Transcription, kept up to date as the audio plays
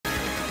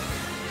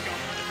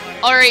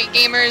Alright,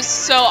 gamers,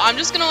 so I'm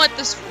just gonna let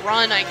this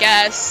run, I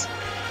guess.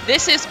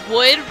 This is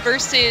Wood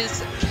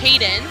versus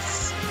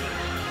Cadence.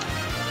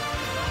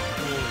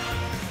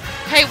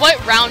 Hey,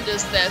 what round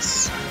is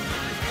this?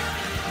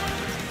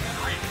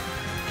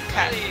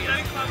 Okay.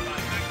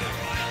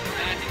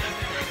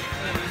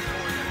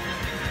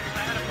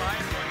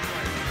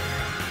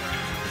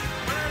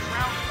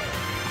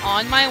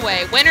 On my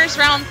way. Winner's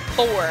round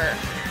 4.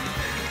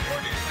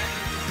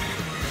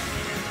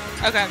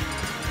 Okay.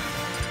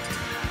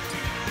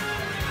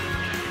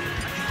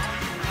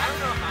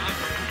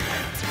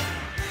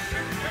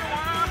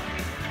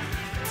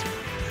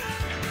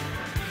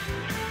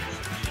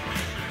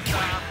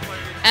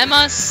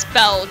 Emma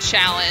Spell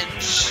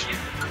Challenge.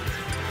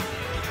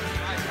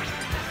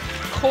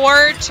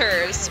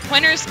 Quarters.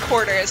 Winner's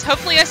quarters.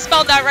 Hopefully I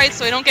spelled that right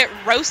so I don't get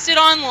roasted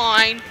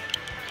online.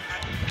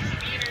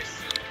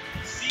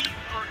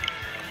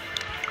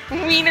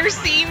 Wiener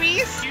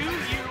Seamies. Q-U-A-R-T-E-R-S?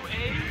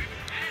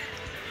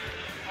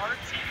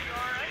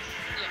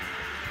 Yeah.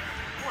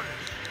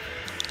 Quarters.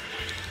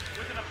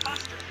 With an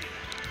apostrophe.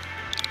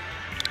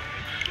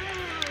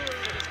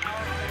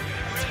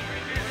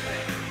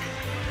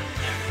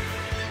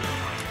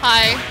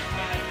 Hi.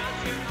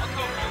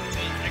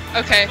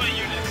 Okay.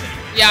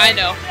 Yeah, I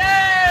know.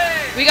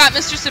 We got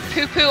Mr.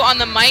 Sapoo on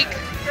the mic.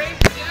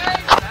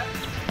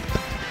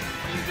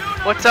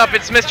 What's up?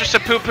 It's Mr.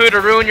 Sapoo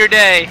to ruin your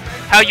day.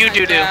 How you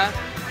do?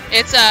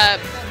 It's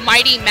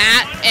Mighty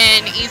Matt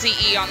and Easy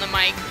E on the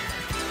mic.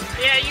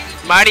 Yeah, you.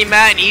 Mighty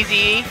Matt and Easy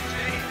E.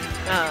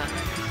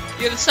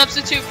 You're the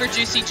substitute for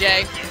Juicy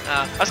J.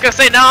 I was gonna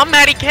say no. I'm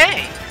Matty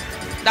K.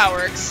 That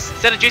works.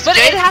 Instead of Juicy But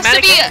J, it has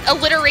Matty to be K?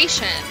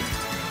 alliteration,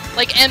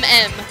 like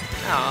MM.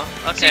 Oh,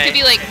 okay. So you could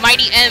be like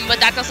Mighty M, but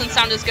that doesn't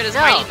sound as good as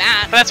Mighty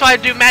Matt. But that's why I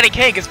do Matty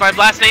K, because my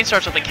last name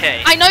starts with a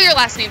K. I know your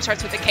last name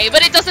starts with a K,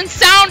 but it doesn't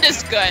sound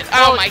as good.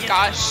 Oh my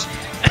gosh.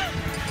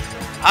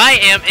 I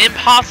am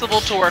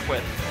impossible to work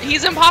with.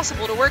 He's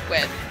impossible to work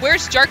with.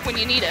 Where's Jark when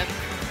you need him?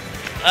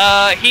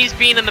 He's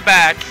been in the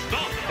back.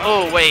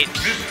 Oh, wait.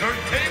 Mr.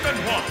 Game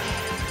 & Watch.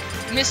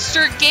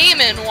 Mr. Game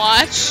 &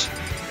 Watch.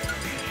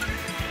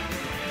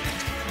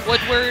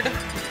 Woodward.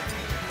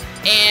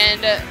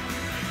 And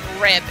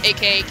Rip,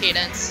 aka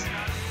Cadence.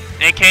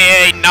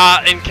 AKA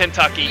not in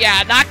Kentucky.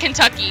 Yeah, not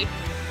Kentucky.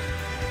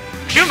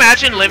 Could you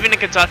imagine living in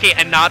Kentucky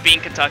and not being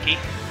Kentucky?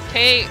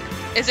 K,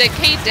 is it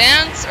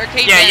Cadence or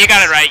Cadence? Yeah, you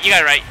got it right. You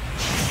got it right.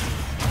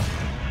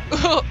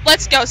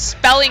 Let's go,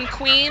 Spelling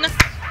Queen.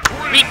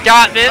 We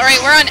got this.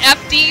 Alright, we're on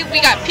FD. We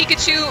got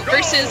Pikachu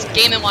versus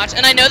Game & Watch.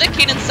 And I know that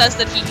Cadence says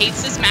that he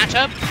hates this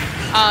matchup.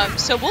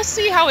 So we'll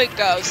see how it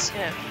goes.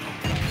 Yeah.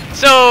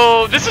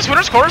 So, this is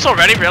winner's quarters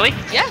already, really?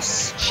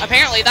 Yes,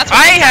 apparently. That's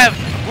what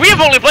we have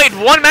only played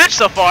one match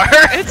so far.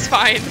 It's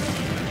fine.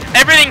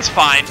 Everything's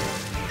fine.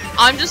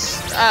 I'm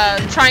just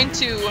trying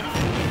to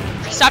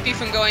stop you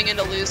from going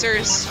into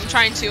losers. I'm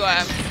trying to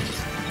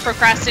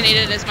procrastinate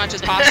it as much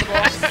as possible.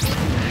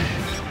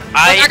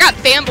 I got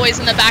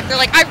fanboys in the back. They're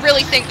like, I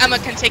really think Emma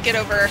can take it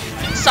over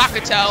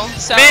Sakuto.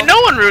 So man, no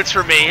one roots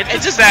for me.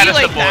 It's just sad as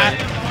the boy.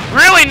 That.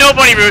 Really,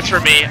 nobody roots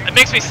for me. It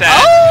makes me sad.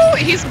 Oh,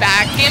 he's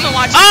back. Game &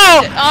 Watch.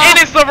 Oh, and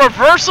it's the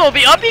reversal.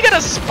 The up, you got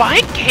a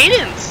spike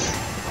Cadence.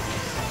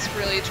 It's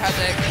really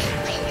tragic.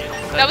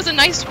 That was a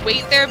nice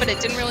wait there, but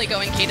it didn't really go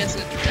in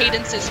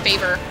Cadence's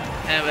favor.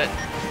 Yeah, but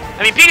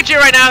I mean, Pikachu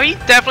right now, he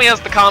definitely has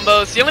the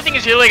combos. The only thing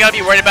you really gotta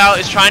be worried about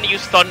is trying to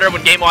use Thunder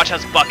when Game & Watch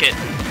has Bucket.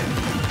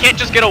 Can't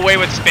just get away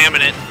with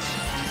spamming it.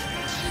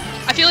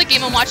 I feel like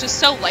Game & Watch is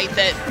so light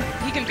that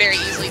he can very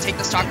easily take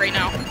the stock right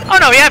now. Oh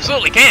no, he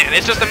absolutely can.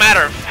 It's just a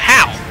matter of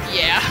how.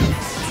 Yeah.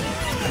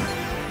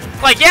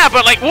 Like, yeah,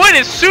 but like Wood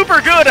is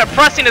super good at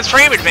pressing his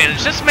frame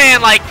advantage. This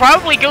man like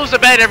probably goes to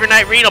bed every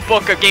night reading a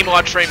book of Game &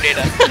 Watch frame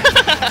data.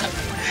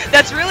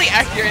 That's really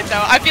accurate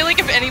though. I feel like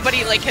if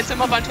anybody like hits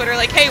him up on Twitter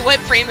like, hey,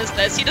 what frame is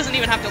this? He doesn't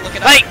even have to look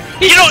it up. Like,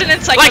 He's just an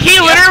encyclopedia. like he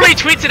literally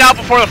tweets it out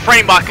before the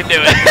frame bot could do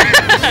it.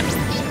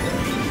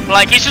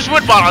 Like, he's just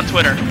Woodbot on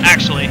Twitter,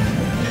 actually.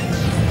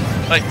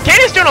 Like,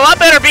 Cadence doing a lot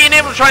better being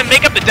able to try and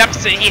make up the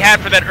deficit he had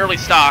for that early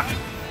stock.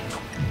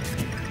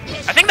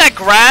 I think that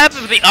grab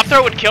of the up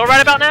throw would kill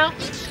right about now.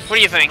 What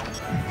do you think?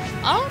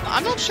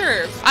 I'm not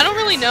sure. I don't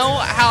really know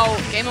how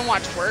Game &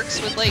 Watch works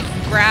with, like,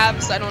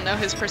 grabs. I don't know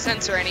his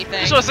percents or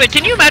anything. So,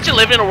 can you imagine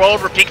living in a world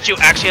where Pikachu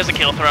actually has a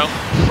kill throw?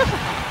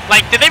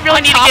 Like, did they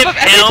really need to give him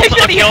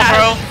a kill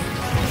throw?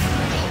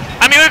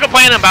 I mean, we were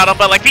complaining about him,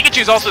 but, like,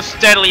 Pikachu's also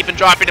steadily been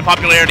dropping in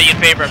popularity in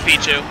favor of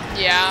Pichu.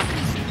 Yeah.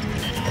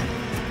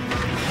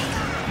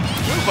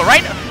 Ooh, but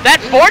right, that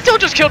forward tilt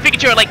just killed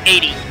Pikachu at, like,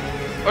 80.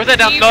 Or is that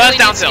down? No, that's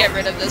down tilt. Get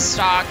rid of this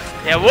stock.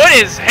 Yeah, Wood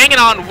is hanging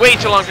on way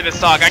too long for this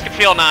stock. I can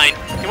feel 9.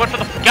 He went for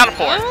the, got a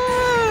 4.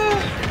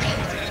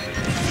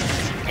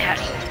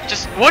 Yeah,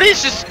 Wood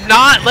is just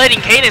not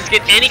letting Cadence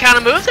get any kind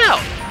of moves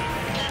out.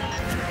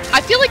 I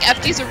feel like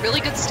FD's a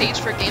really good stage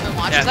for Game &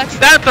 Watch. Yeah, Is that true?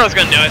 that throw's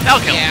gonna do it.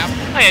 That'll kill him.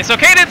 Okay, so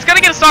Cadence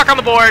gonna get a stock on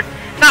the board,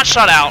 not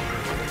shut out.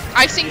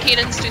 I've seen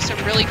Cadence do some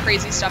really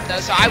crazy stuff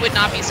though, so I would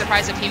not be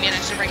surprised if he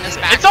managed to bring this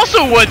back. It's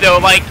also Wood though,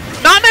 like,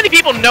 not many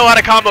people know how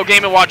to combo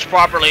Game & Watch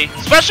properly,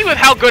 especially with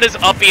how good his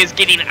uppy is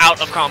getting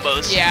out of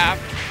combos. Yeah.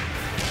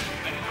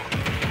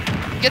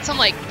 Get some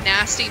like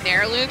nasty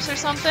nair loops or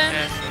something.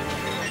 Yeah.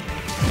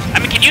 I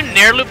mean, can you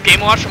nair loop Game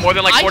 & Watch for more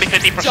than like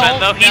 40-50%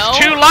 though? He's know.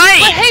 too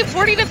light! But hey,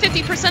 40 to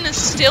 50% is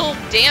still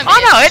damage. Oh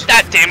no,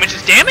 that damage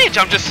is damage.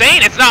 I'm just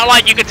saying, it's not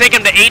like you could take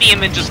him to 80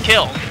 and then just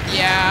kill.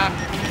 Yeah.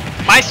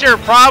 Meister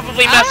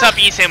probably messed up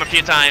ESAM a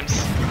few times.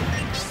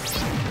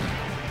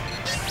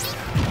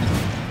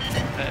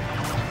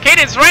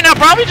 Cadence right now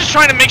probably just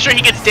trying to make sure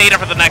he gets data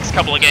for the next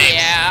couple of games.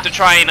 Yeah. To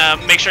try and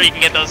make sure he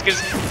can get those,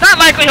 because it's not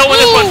likely he'll win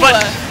this one,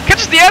 but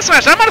catches the S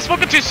smash. I might have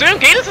spoken too soon.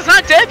 Cadence is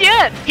not dead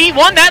yet. He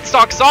won that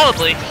stock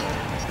solidly.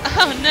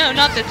 Oh no,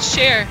 not the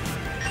chair.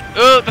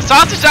 Ooh, the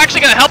sausage is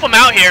actually going to help him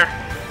out here.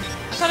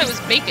 I thought it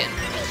was bacon.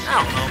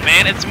 I don't know,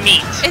 man. It's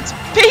meat. It's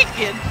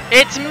bacon.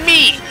 It's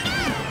meat.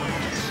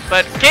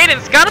 But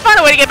Cadence got to find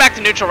a way to get back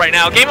to neutral right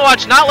now. Game &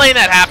 Watch not letting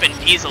that happen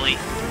easily.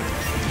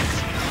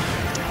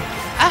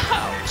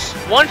 Ouch.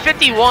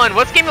 151.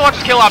 What's Game &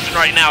 Watch's kill option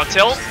right now?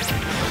 Tilt?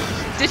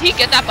 Did he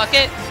get that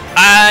bucket?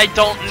 I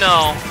don't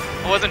know.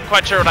 I wasn't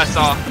quite sure what I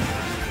saw.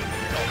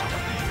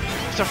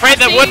 I was afraid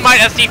that Wood might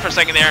SD for a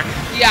second there.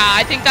 Yeah,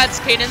 I think that's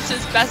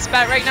Cadence's best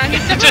bet right now.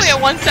 He's definitely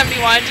at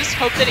 171. Just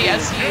hope that he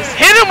SDs.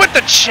 Hit him with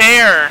the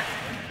chair!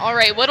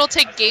 Alright, Wood'll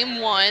take game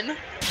 1.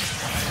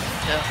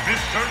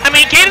 I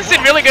mean, Cadence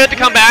did really good to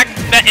come back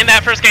in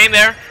that first game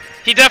there.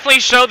 He definitely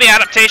showed the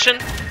adaptation.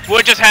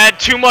 Wood just had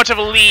too much of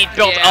a lead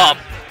built up.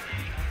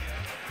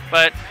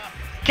 But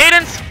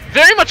Cadence,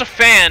 very much a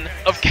fan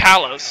of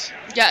Kalos.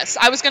 Yes,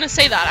 I was going to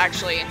say that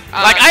actually.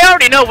 Like, I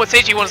already know what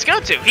stage he wants to go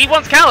to. He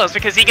wants Kalos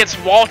because he gets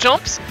wall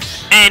jumps,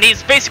 and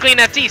he's basically an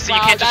FD, so you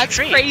can't just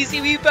retreat. That's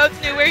crazy. We both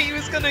knew where he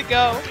was going to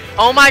go.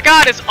 Oh my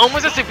god, it's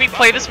almost as if we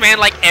play this man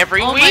like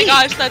every week. Oh my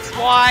gosh, that's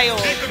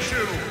wild.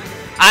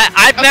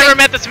 I've never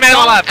met this man in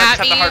my life. I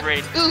just have the heart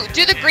rate. Ooh,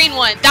 do the green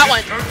one. That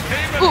one.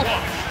 Ooh,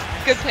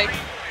 good pick.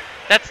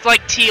 That's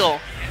like teal.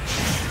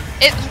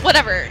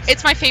 Whatever.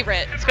 It's my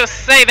favorite. I was gonna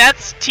say,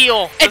 that's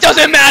teal. It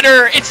doesn't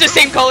matter. It's the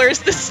same color as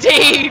the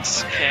stage.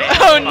 Okay,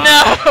 oh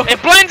no.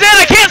 It blends in.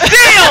 I can't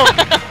see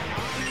him.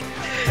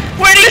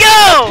 Where'd he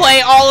go?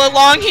 Play all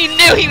along. He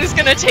knew he was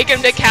gonna take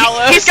him to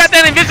Kalos. He's got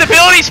that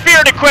invisibility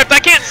spirit equipped. I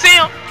can't see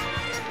him.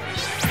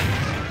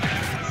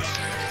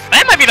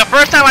 That might be the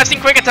first time I've seen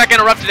Quick Attack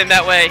interrupted in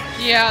that way.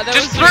 Yeah, that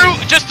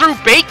just threw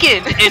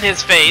bacon in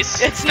his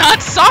face. It's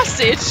not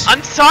sausage.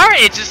 I'm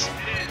sorry, it just.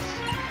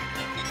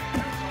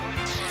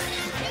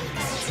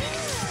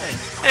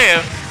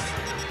 Hey.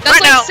 That's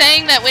right like now,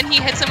 saying that when he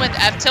hits him with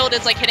F tilt,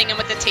 it's like hitting him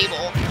with the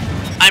table.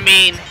 I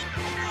mean,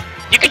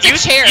 you can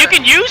use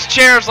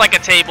chairs like a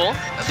table,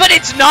 but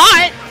it's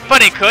not.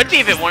 But it could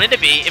be if it wanted to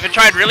be, if it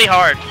tried really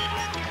hard.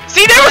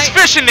 See, there was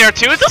fish in there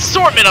too. It's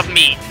assortment of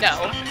meat.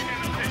 No.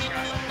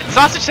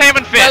 Sausage, ham,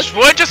 and fish.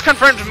 Wood just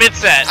confirmed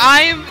mid-set.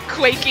 I'm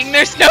quaking.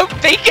 There's no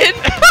bacon.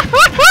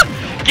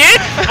 Get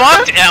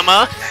fucked,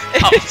 Emma.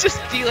 It just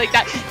be like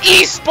that.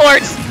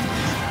 Esports.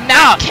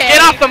 Nah,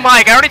 get off the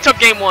mic. I already took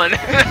game 1.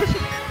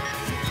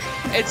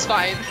 It's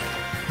fine.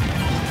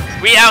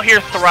 We out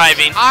here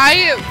thriving.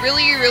 I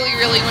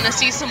really want to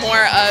see some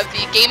more of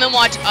the Game &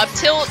 Watch up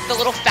tilt. The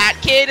little fat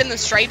kid in the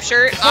striped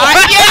shirt.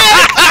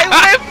 Yes, I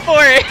live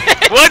for it.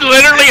 Wood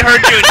literally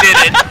heard you and did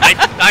it.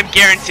 I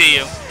guarantee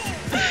you.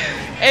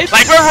 It's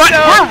like we're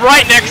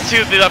right next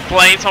to the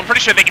plane, so I'm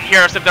pretty sure they can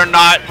hear us if they're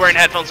not wearing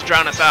headphones to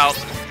drown us out.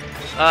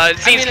 It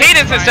seems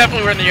Cadence is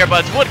definitely wearing the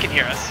earbuds. Wood can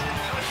hear us.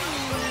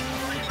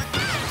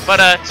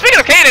 But speaking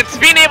of Cadence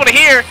being able to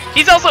hear,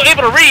 he's also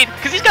able to read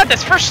because he's got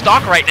this first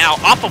stock right now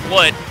off of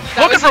Wood,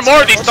 looking for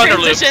more of these thunder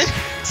loops.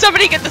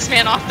 Somebody get this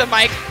man off the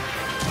mic.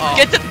 Oh.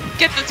 Get the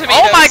tomatoes.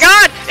 Oh my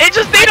God! It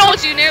just I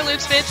told you, nair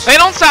loops, bitch. They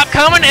don't stop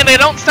coming, and they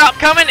don't stop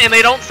coming, and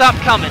they don't stop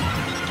coming.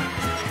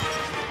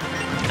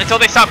 Until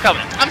they stop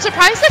coming. I'm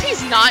surprised that he's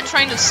not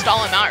trying to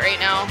stall him out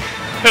right now.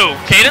 Who?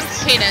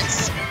 Cadence?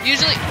 Cadence.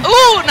 Usually.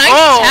 Ooh, nice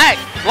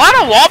tech. A lot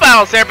of wall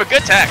battles there, but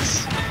good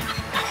techs.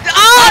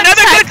 Oh,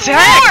 another good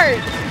tech. Lord.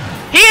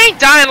 He ain't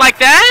dying like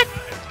that.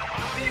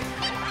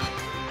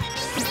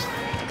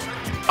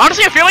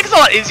 Honestly, I feel like it's a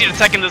lot easier to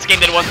tech in this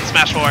game than it was in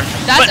Smash 4.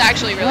 That's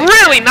actually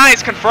really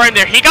nice confirmed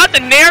there. He got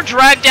the nair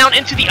drag down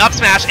into the up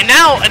smash, and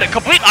now, in a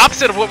complete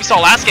opposite of what we saw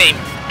last game,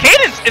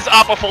 Cadence is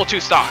up a full 2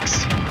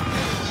 stocks.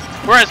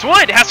 Whereas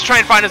Wood has to try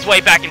and find his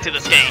way back into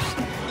this game.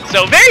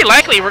 So very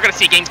likely we're going to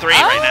see game 3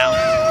 right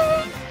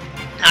now.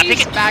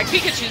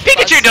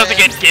 Pikachu doesn't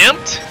get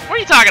gimped. What are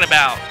you talking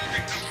about?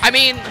 I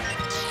mean,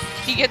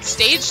 he gets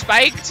stage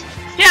spiked.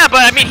 Yeah,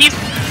 but I mean,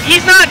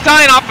 he's not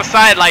dying off the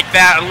side like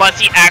that unless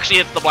he actually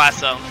hits the blast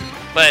zone.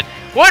 But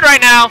Wood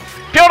right now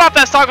peeled off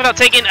that stock without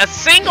taking a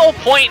single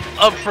point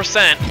of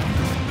percent.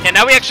 And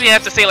now we actually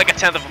have to say like a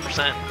 1/10 of a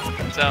percent.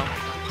 So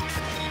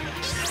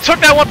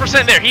took that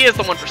 1% there. He is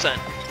the 1%.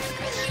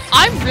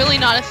 I'm really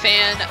not a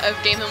fan of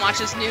Game &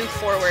 Watch's new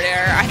forward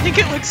air. I think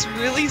it looks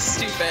really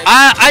stupid.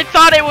 I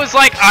thought it was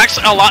like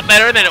actually a lot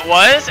better than it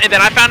was, and then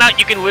I found out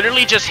you can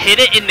literally just hit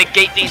it and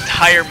negate the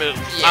entire move.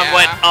 Yeah. I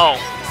went, oh.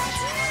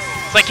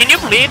 It's like, can you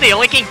believe they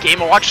only can Game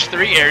 & Watch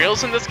 3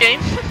 aerials in this game?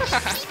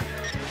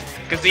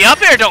 Because the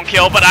up air don't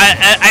kill, but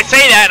I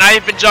say that, and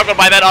I've been juggled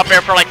by that up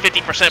air for like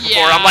 50% before.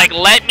 Yeah. I'm like,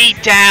 let me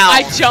down.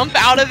 I jump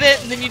out of it,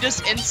 and then you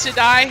just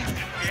insta-die.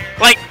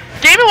 Like,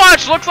 Game &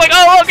 Watch looks like,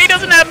 oh, look, he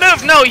doesn't have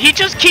moves. No, he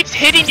just keeps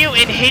hitting you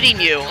and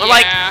hitting you. I'm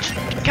like,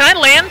 can I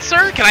land,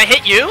 sir? Can I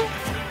hit you?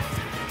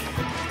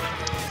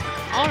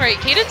 Alright,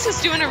 Cadence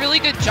is doing a really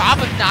good job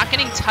of not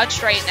getting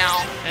touched right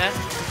now. Yeah.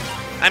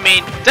 I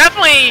mean,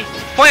 definitely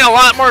playing a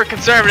lot more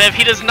conservative.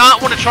 He does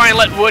not want to try and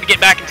let Wood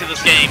get back into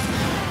this game.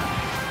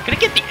 Gonna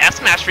get the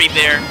S-Smash read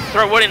there.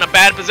 Throw Wood in a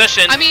bad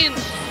position. I mean,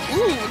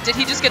 ooh, did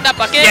he just get that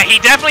bucket? Yeah, he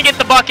definitely get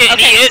the bucket.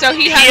 Okay, so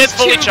he has is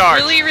fully two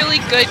charged.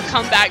 really good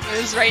comeback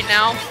moves right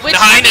now. Which,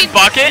 9 I mean, and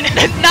bucket.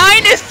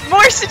 9 is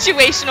more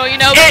situational, you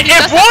know. But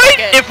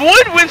If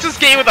Wood wins this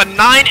game with a 9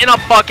 and a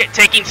bucket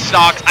taking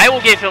stocks, I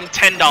will give him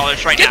 $10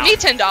 right Give now. me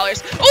 $10.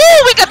 Ooh,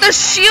 we got the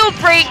shield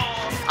break.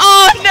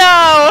 Oh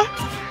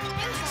no.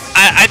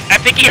 I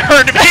think he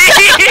heard me.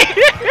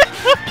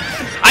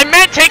 I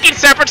meant taking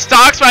separate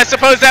stocks, but I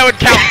suppose that would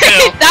count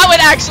too. That would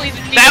actually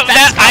be the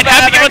best I'd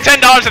have to give him $10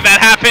 if that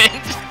happened.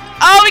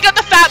 Oh, we got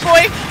the fat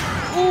boy.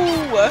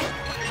 Ooh.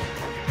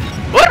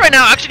 Wood right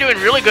now actually doing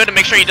really good to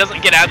make sure he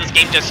doesn't get out of this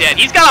game just yet.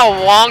 He's got a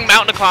long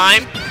mountain to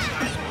climb.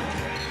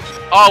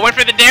 Oh, went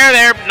for the dare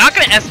there. Not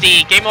gonna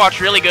SD. Game &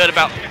 Watch really good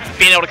about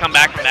being able to come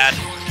back from that.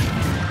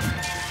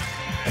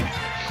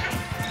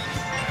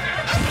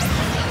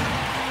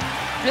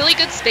 Really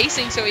good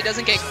spacing so he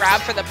doesn't get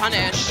grabbed for the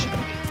punish.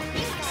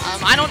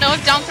 I don't know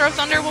if down throw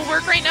thunder will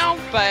work right now,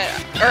 but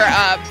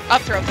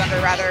up throw thunder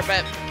rather,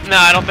 but no,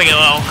 I don't think it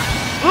will.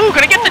 Ooh,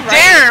 gonna get the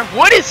dare.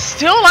 Wood is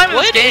still alive in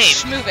this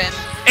game. Wood is schmovin'.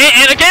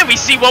 And again, we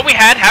see what we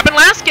had happen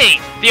last game.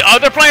 The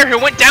other player who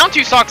went down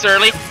 2 stocks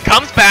early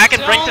comes back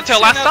and brings it to a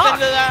last stock.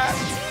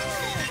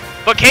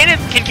 But can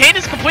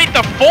Cadence complete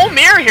the full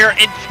mirror here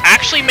and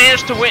actually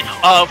manage to win,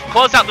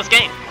 close out this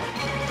game?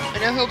 I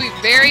know he'll be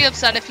very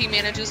upset if he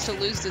manages to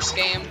lose this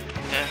game.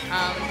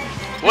 Yeah.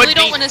 Really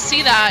don't want to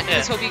see that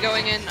because he'll be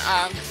going into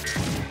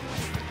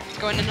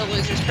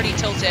losers pretty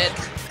tilted.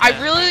 I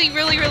really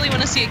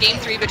want to see a game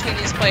 3 between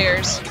these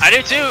players. I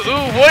do too.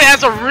 Ooh, Wood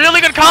has a really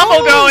good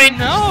combo going.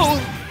 No.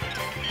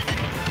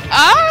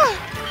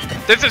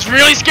 Ah. This is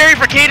really scary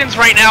for Cadence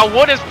right now.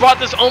 Wood has brought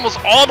this almost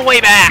all the way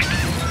back.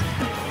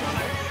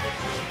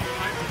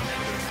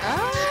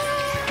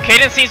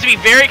 Cadence seems to be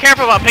very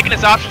careful about picking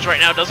his options right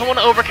now. Doesn't want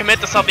to overcommit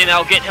to something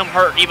that'll get him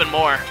hurt even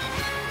more.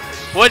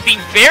 Wood being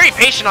very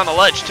patient on the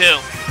ledge too,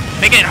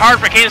 making it hard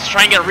for Cadence to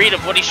try and get a read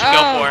of what he should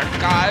go for. Oh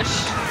gosh.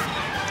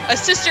 A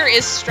sister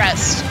is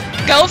stressed.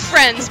 Go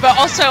friends, but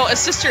also a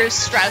sister is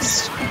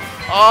stressed.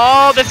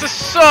 Oh, this is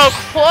so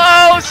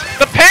close.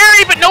 The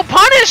parry, but no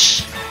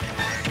punish.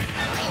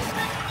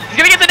 He's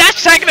gonna get the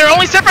dash attack, and they're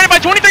only separated by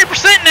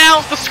 23%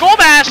 now. The skull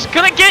bash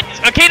gonna get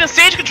a Cadence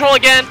stage control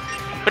again,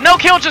 but no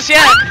kill just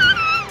yet.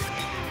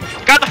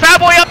 Got the fat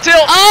boy up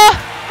tilt.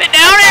 The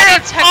down air.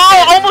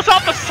 Oh, almost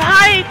off the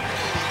side.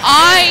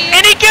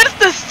 And he gets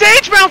the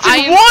stage bounce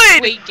in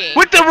Wood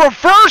with the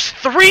reverse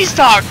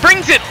 3-stock.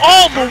 Brings it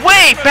all the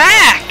way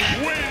back.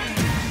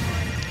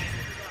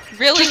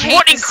 Really just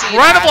what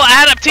incredible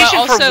adaptation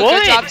but also for Wood.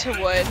 Good job to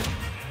Wood.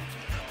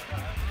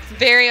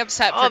 Very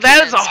upset for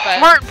that is a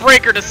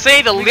heartbreaker to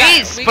say the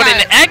least, but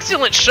an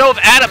excellent show of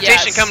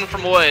adaptation coming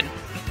from Wood.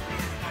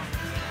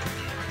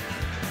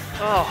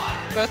 Oh.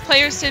 Both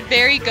players did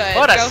very good.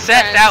 What a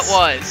set that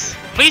was.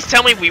 Please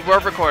tell me we were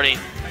recording.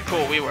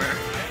 Cool, we were.